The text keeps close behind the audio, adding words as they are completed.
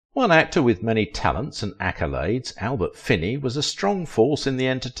One actor with many talents and accolades, Albert Finney was a strong force in the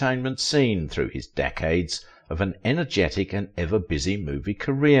entertainment scene through his decades of an energetic and ever-busy movie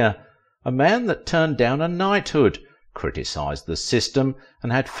career. A man that turned down a knighthood, criticised the system,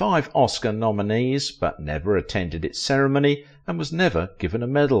 and had 5 Oscar nominees, but never attended its ceremony and was never given a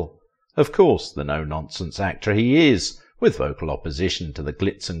medal. Of course, the no-nonsense actor he is, with vocal opposition to the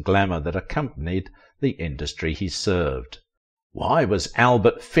glitz and glamour that accompanied the industry he served. Why was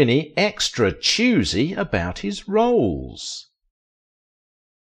Albert Finney extra choosy about his roles?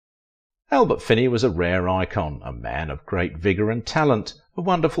 Albert Finney was a rare icon, a man of great vigour and talent, a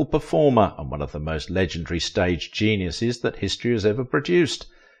wonderful performer, and one of the most legendary stage geniuses that history has ever produced.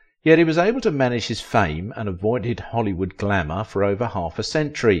 Yet he was able to manage his fame and avoided Hollywood glamour for over half a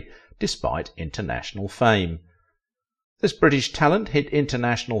century, despite international fame. This British talent hit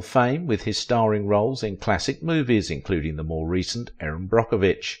international fame with his starring roles in classic movies, including the more recent Erin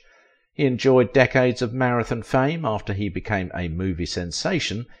Brockovich. He enjoyed decades of marathon fame after he became a movie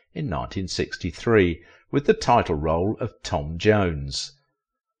sensation in 1963 with the title role of Tom Jones.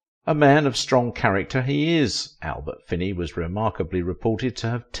 A man of strong character he is. Albert Finney was remarkably reported to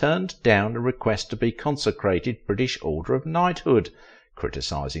have turned down a request to be consecrated British Order of Knighthood,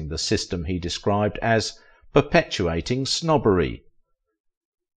 criticising the system he described as perpetuating snobbery.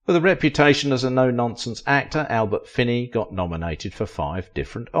 With a reputation as a no-nonsense actor, Albert Finney got nominated for 5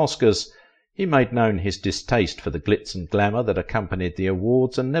 different Oscars. He made known his distaste for the glitz and glamour that accompanied the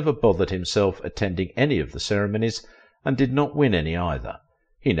awards and never bothered himself attending any of the ceremonies, and did not win any either.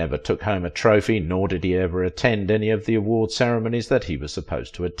 He never took home a trophy, nor did he ever attend any of the award ceremonies that he was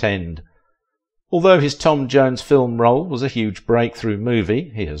supposed to attend. Although his Tom Jones film role was a huge breakthrough movie,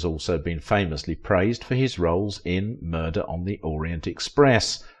 he has also been famously praised for his roles in Murder on the Orient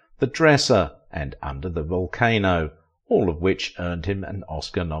Express, The Dresser, and Under the Volcano, all of which earned him an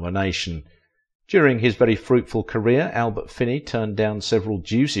Oscar nomination. During his very fruitful career, Albert Finney turned down several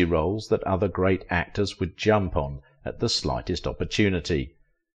juicy roles that other great actors would jump on at the slightest opportunity.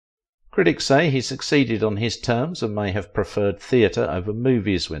 Critics say he succeeded on his terms and may have preferred theatre over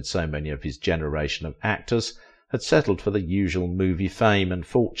movies when so many of his generation of actors had settled for the usual movie fame and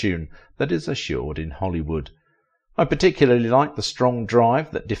fortune that is assured in Hollywood. I particularly like the strong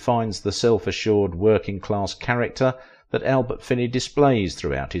drive that defines the self-assured working-class character that Albert Finney displays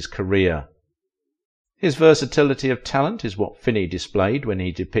throughout his career. His versatility of talent is what Finney displayed when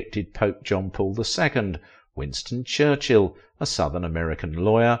he depicted Pope John Paul II, Winston Churchill, a Southern American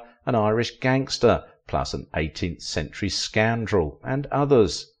lawyer, an Irish gangster, plus an 18th century scoundrel, and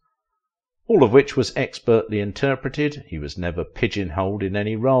others. All of which was expertly interpreted. He was never pigeonholed in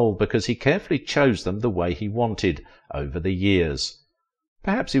any role because he carefully chose them the way he wanted over the years.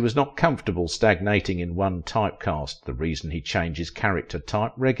 Perhaps he was not comfortable stagnating in one typecast, the reason he changed his character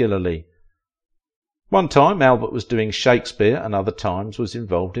type regularly. One time Albert was doing Shakespeare and other times was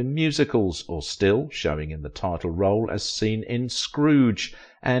involved in musicals, or still showing in the title role as seen in Scrooge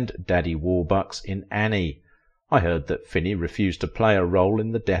and Daddy Warbucks in Annie. I heard that Finney refused to play a role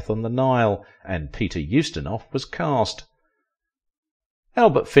in The Death on the Nile, and Peter Ustinov was cast.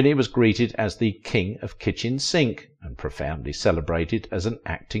 Albert Finney was greeted as the King of Kitchen Sink, and profoundly celebrated as an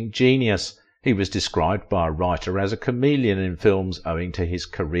acting genius. He was described by a writer as a chameleon in films owing to his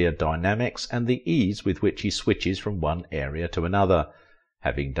career dynamics and the ease with which he switches from one area to another.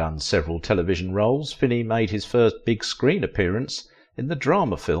 Having done several television roles, Finney made his first big screen appearance in the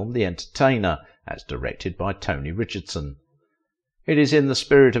drama film The Entertainer, as directed by Tony Richardson. It is in the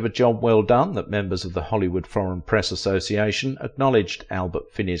spirit of a job well done that members of the Hollywood Foreign Press Association acknowledged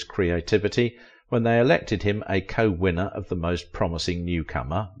Albert Finney's creativity when they elected him a co-winner of the Most Promising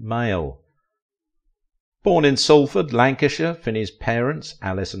Newcomer Male. Born in Salford, Lancashire, Finney's parents,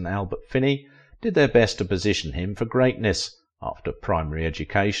 Alice and Albert Finney, did their best to position him for greatness. After primary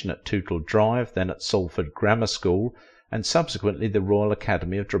education at Tootle Drive, then at Salford Grammar School, and subsequently the Royal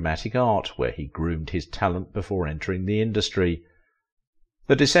Academy of Dramatic Art, where he groomed his talent before entering the industry.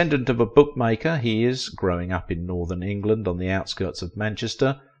 The descendant of a bookmaker he is, growing up in northern England on the outskirts of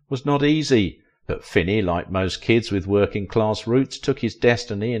Manchester, was not easy. But Finney, like most kids with working-class roots, took his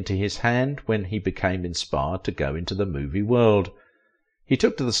destiny into his hand when he became inspired to go into the movie world. He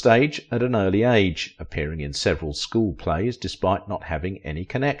took to the stage at an early age, appearing in several school plays despite not having any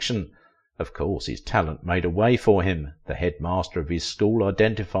connection. Of course, his talent made a way for him. The headmaster of his school,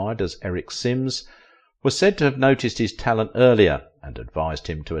 identified as Eric Sims, was said to have noticed his talent earlier and advised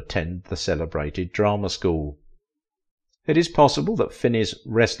him to attend the celebrated drama school. It is possible that Finney's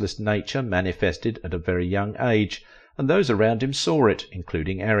restless nature manifested at a very young age, and those around him saw it,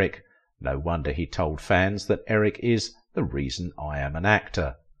 including Eric. No wonder he told fans that Eric is the reason I am an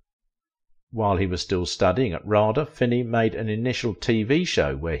actor. While he was still studying at RADA, Finney made an initial TV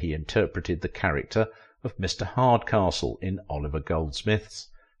show where he interpreted the character of Mr. Hardcastle in Oliver Goldsmith's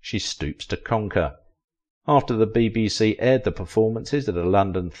She Stoops to Conquer. After the BBC aired the performances at a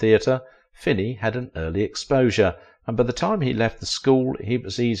London theatre, Finney had an early exposure, and by the time he left the school it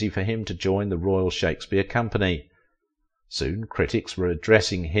was easy for him to join the Royal Shakespeare Company. Soon critics were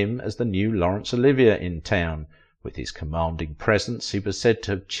addressing him as the new Laurence Olivier in town. With his commanding presence he was said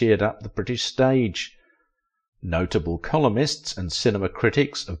to have cheered up the British stage. Notable columnists and cinema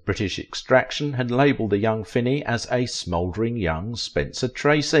critics of British extraction had labelled the young Finney as a smouldering young Spencer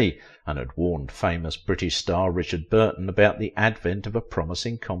Tracy, and had warned famous British star Richard Burton about the advent of a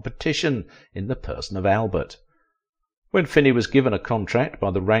promising competition in the person of Albert. When Finney was given a contract by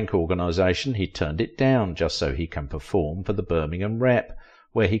the Rank organisation, he turned it down just so he can perform for the Birmingham Rep,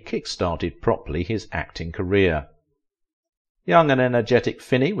 where he kick-started properly his acting career. Young and energetic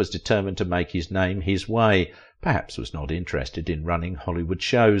Finney was determined to make his name his way, perhaps was not interested in running Hollywood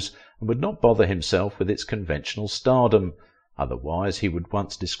shows, and would not bother himself with its conventional stardom. Otherwise he would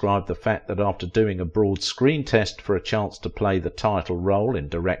once describe the fact that after doing a broad screen test for a chance to play the title role in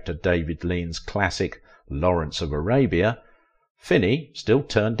director David Lean's classic Lawrence of Arabia, Finney still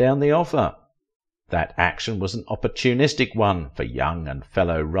turned down the offer. That action was an opportunistic one for young and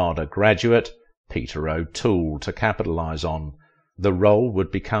fellow RADA graduate Peter O'Toole to capitalise on. The role would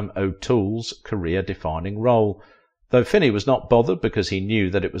become O'Toole's career-defining role, though Finney was not bothered because he knew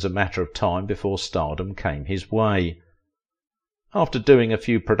that it was a matter of time before stardom came his way. After doing a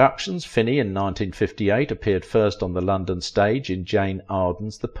few productions, Finney in 1958 appeared first on the London stage in Jane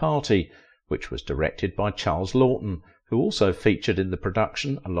Austen's The Party, which was directed by Charles Laughton, who also featured in the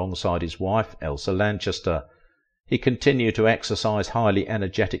production alongside his wife Elsa Lanchester. He continued to exercise highly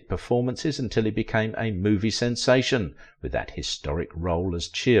energetic performances until he became a movie sensation, with that historic role as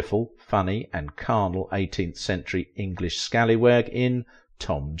cheerful, funny and carnal 18th century English scallywag in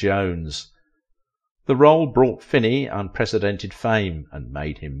Tom Jones. The role brought Finney unprecedented fame and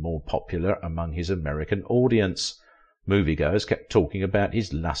made him more popular among his American audience. Moviegoers kept talking about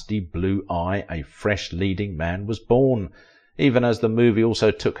his lusty blue eye. A fresh leading man was born, even as the movie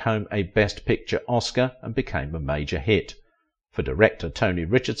also took home a Best Picture Oscar and became a major hit. For director Tony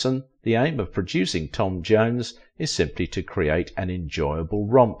Richardson, the aim of producing Tom Jones is simply to create an enjoyable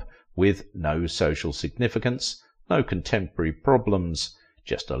romp with no social significance, no contemporary problems,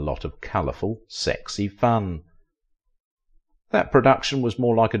 just a lot of colourful, sexy fun. That production was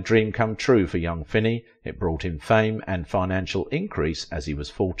more like a dream come true for young Finney. It brought him fame and financial increase, as he was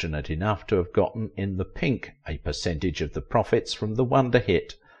fortunate enough to have gotten in the pink a percentage of the profits from the wonder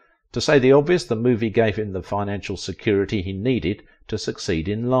hit. To say the obvious, the movie gave him the financial security he needed to succeed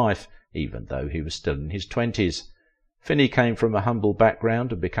in life, even though he was still in his 20s. Finney came from a humble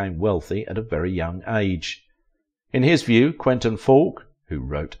background and became wealthy at a very young age. In his view, Quentin Falk, who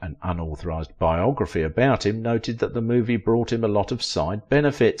wrote an unauthorised biography about him, noted that the movie brought him a lot of side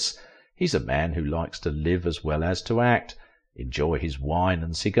benefits. He's a man who likes to live as well as to act, enjoy his wine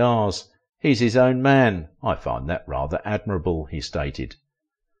and cigars. He's his own man. I find that rather admirable, he stated.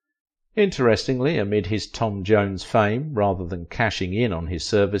 Interestingly, amid his Tom Jones fame, rather than cashing in on his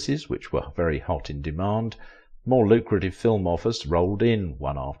services, which were very hot in demand, more lucrative film offers rolled in,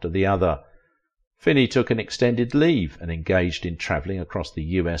 one after the other. Finney took an extended leave and engaged in travelling across the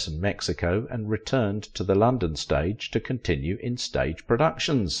US and Mexico, and returned to the London stage to continue in stage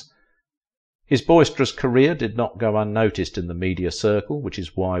productions. His boisterous career did not go unnoticed in the media circle, which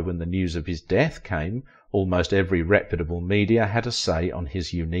is why when the news of his death came, almost every reputable media had a say on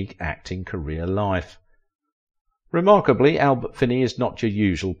his unique acting career life. Remarkably, Albert Finney is not your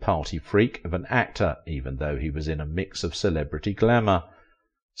usual party freak of an actor, even though he was in a mix of celebrity glamour.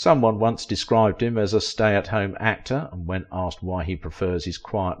 Someone once described him as a stay-at-home actor, and when asked why he prefers his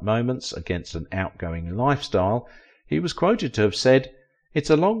quiet moments against an outgoing lifestyle, he was quoted to have said, "It's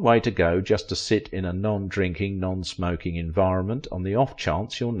a long way to go just to sit in a non-drinking, non-smoking environment on the off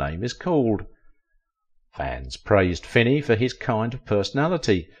chance your name is called." Fans praised Finney for his kind of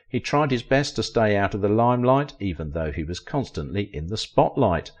personality. He tried his best to stay out of the limelight, even though he was constantly in the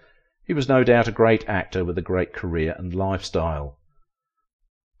spotlight. He was no doubt a great actor with a great career and lifestyle.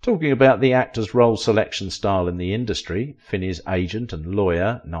 Talking about the actor's role selection style in the industry, Finney's agent and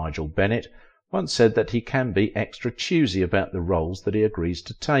lawyer, Nigel Bennett, once said that he can be extra choosy about the roles that he agrees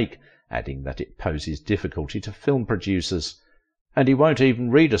to take, adding that it poses difficulty to film producers. "And he won't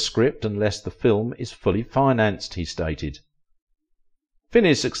even read a script unless the film is fully financed," he stated.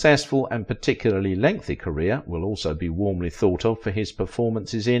 Finney's successful and particularly lengthy career will also be warmly thought of for his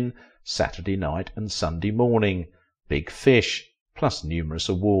performances in Saturday Night and Sunday Morning, Big Fish, plus numerous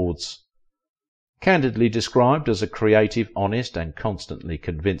awards. Candidly described as a creative, honest and constantly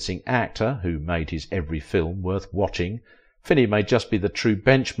convincing actor who made his every film worth watching, Finney may just be the true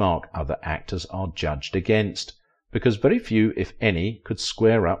benchmark other actors are judged against, because very few, if any, could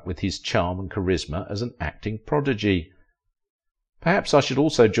square up with his charm and charisma as an acting prodigy. Perhaps I should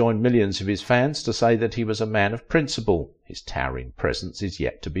also join millions of his fans to say that he was a man of principle. His towering presence is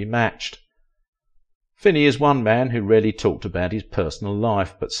yet to be matched. Finney is one man who rarely talked about his personal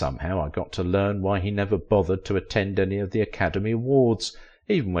life, but somehow I got to learn why he never bothered to attend any of the Academy Awards,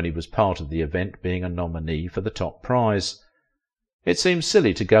 even when he was part of the event being a nominee for the top prize. "It seems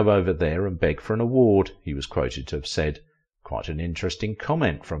silly to go over there and beg for an award," he was quoted to have said. Quite an interesting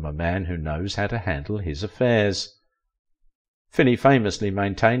comment from a man who knows how to handle his affairs. Finney famously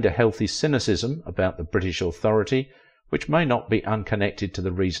maintained a healthy cynicism about the British authority, which may not be unconnected to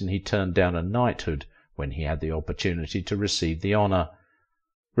the reason he turned down a knighthood when he had the opportunity to receive the honour.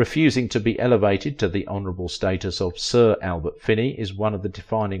 Refusing to be elevated to the honourable status of Sir Albert Finney is one of the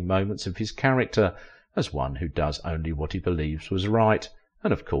defining moments of his character, as one who does only what he believes was right,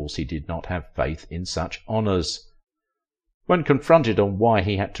 and of course he did not have faith in such honours. When confronted on why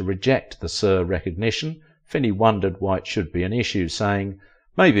he had to reject the Sir recognition, Finney wondered why it should be an issue, saying,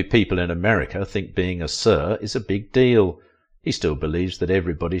 "Maybe people in America think being a Sir is a big deal." He still believes that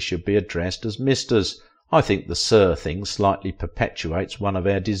everybody should be addressed as Misters. "I think the Sir thing slightly perpetuates one of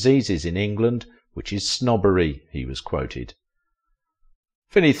our diseases in England, which is snobbery," he was quoted.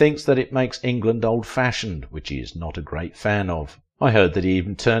 Finney thinks that it makes England old-fashioned, which he is not a great fan of. I heard that he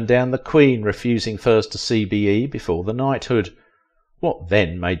even turned down the Queen, refusing first a CBE before the knighthood. What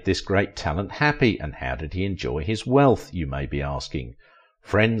then made this great talent happy, and how did he enjoy his wealth, you may be asking?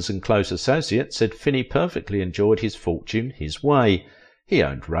 Friends and close associates said Finney perfectly enjoyed his fortune his way. He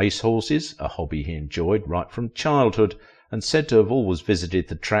owned racehorses, a hobby he enjoyed right from childhood, and said to have always visited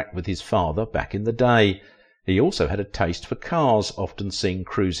the track with his father back in the day. He also had a taste for cars, often seen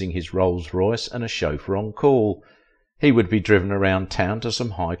cruising his Rolls-Royce and a chauffeur on call. He would be driven around town to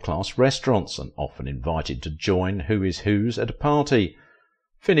some high-class restaurants, and often invited to join Who is Who's at a party.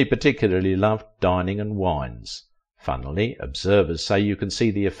 Finney particularly loved dining and wines. Funnily, observers say you can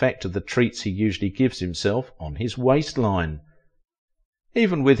see the effect of the treats he usually gives himself on his waistline.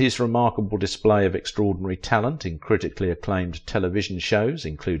 Even with his remarkable display of extraordinary talent in critically acclaimed television shows,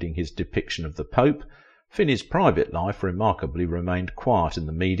 including his depiction of the Pope, Finney's private life remarkably remained quiet in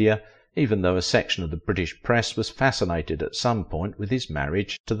the media, even though a section of the British press was fascinated at some point with his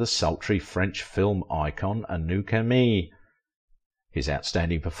marriage to the sultry French film icon Anouk Aimée. His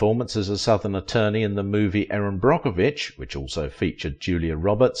outstanding performance as a Southern attorney in the movie Erin Brockovich, which also featured Julia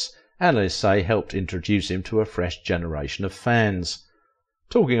Roberts, analysts say helped introduce him to a fresh generation of fans.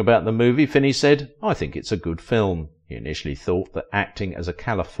 Talking about the movie, Finney said, "I think it's a good film." He initially thought that acting as a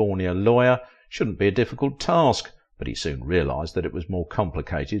California lawyer shouldn't be a difficult task, but he soon realised that it was more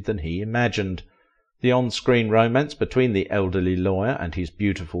complicated than he imagined. The on-screen romance between the elderly lawyer and his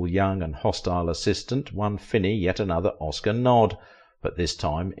beautiful young and hostile assistant won Finney yet another Oscar nod, but this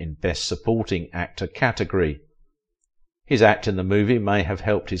time in Best Supporting Actor category. His act in the movie may have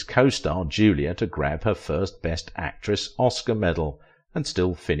helped his co-star Julia to grab her first Best Actress Oscar medal, and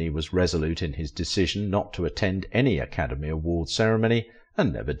still Finney was resolute in his decision not to attend any Academy Award ceremony,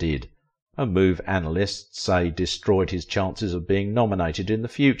 and never did. A move analysts say destroyed his chances of being nominated in the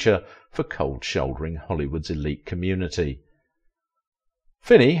future for cold-shouldering Hollywood's elite community.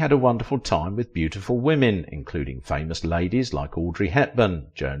 Finney had a wonderful time with beautiful women, including famous ladies like Audrey Hepburn,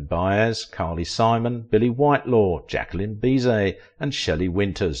 Joan Baez, Carly Simon, Billie Whitelaw, Jacqueline Bisset, and Shelley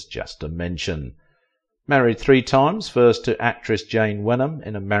Winters, just to mention. Married 3 times, first to actress Jane Wenham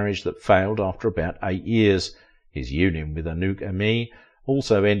in a marriage that failed after about 8 years. His union with Anouk Aimée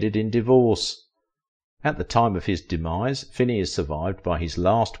also ended in divorce. At the time of his demise, Finney is survived by his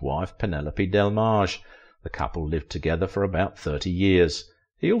last wife, Penelope Delmarge. The couple lived together for about 30 years.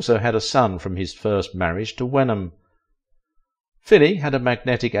 He also had a son from his first marriage to Wenham. Finney had a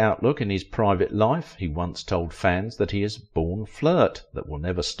magnetic outlook in his private life. He once told fans that he is a born flirt that will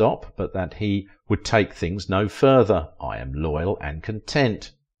never stop, but that he would take things no further. "I am loyal and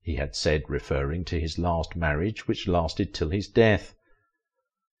content," he had said, referring to his last marriage, which lasted till his death.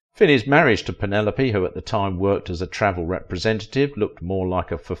 Finney's marriage to Penelope, who at the time worked as a travel representative, looked more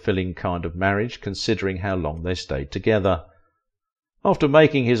like a fulfilling kind of marriage considering how long they stayed together. After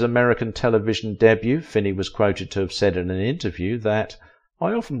making his American television debut, Finney was quoted to have said in an interview that,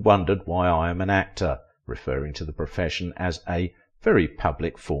 "I often wondered why I am an actor," referring to the profession as a very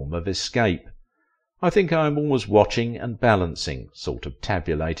public form of escape. "I think I am always watching and balancing, sort of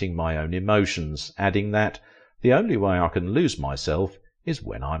tabulating my own emotions," adding that, "the only way I can lose myself is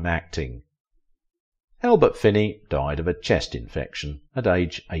when I'm acting." Albert Finney died of a chest infection at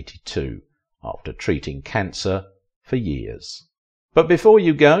age 82 after treating cancer for years. But before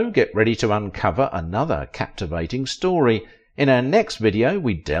you go, get ready to uncover another captivating story. In our next video,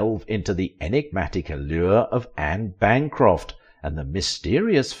 we delve into the enigmatic allure of Anne Bancroft and the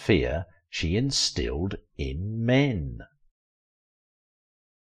mysterious fear she instilled in men.